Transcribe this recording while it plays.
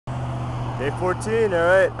Day 14,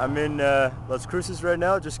 alright. I'm in Las Cruces right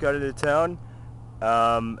now, just got into town.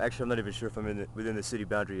 Actually, I'm not even sure if I'm within the city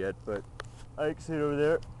boundary yet, but I can see it over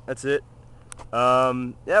there. That's it.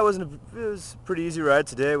 Yeah, it was a pretty easy ride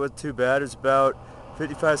today. It wasn't too bad. It was about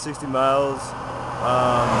 55, 60 miles.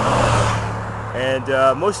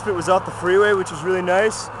 Most of it was off the freeway, which was really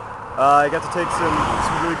nice. I got to take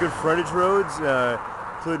some really good frontage roads,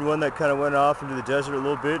 including one that kind of went off into the desert a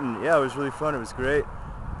little bit, and yeah, it was really fun. It was great.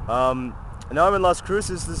 Now I'm in Las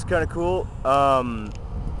Cruces. This is kind of cool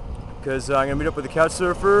because I'm gonna meet up with a couch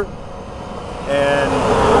surfer, and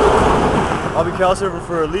I'll be couch surfing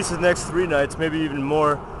for at least the next 3 nights, maybe even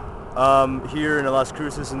more, here in Las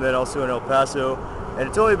Cruces and then also in El Paso. And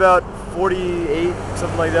it's only about 48,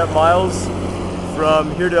 something like that, miles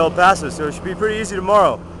from here to El Paso, so it should be pretty easy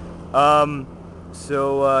tomorrow. Yeah,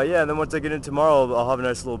 and then once I get in tomorrow, I'll have a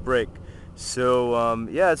nice little break. So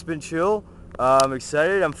yeah, it's been chill. I'm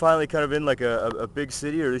excited. I'm finally kind of in like a big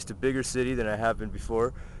city, or at least a bigger city than I have been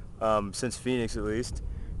before, since Phoenix at least.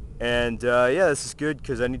 And yeah, this is good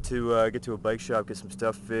because I need to get to a bike shop, get some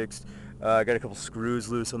stuff fixed. I got a couple screws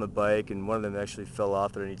loose on the bike, and one of them actually fell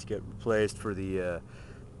off that I need to get replaced for the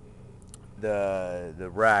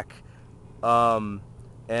rack.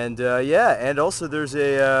 Yeah, and also there's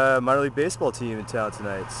a minor league baseball team in town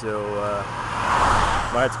tonight, so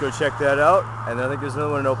might have to go check that out. And then I think there's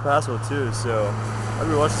another one in El Paso too, so I'll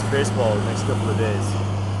be watching some baseball the next couple of days.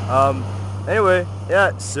 Anyway,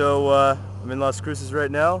 yeah, so I'm in Las Cruces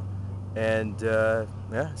right now, and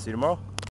yeah, see you tomorrow.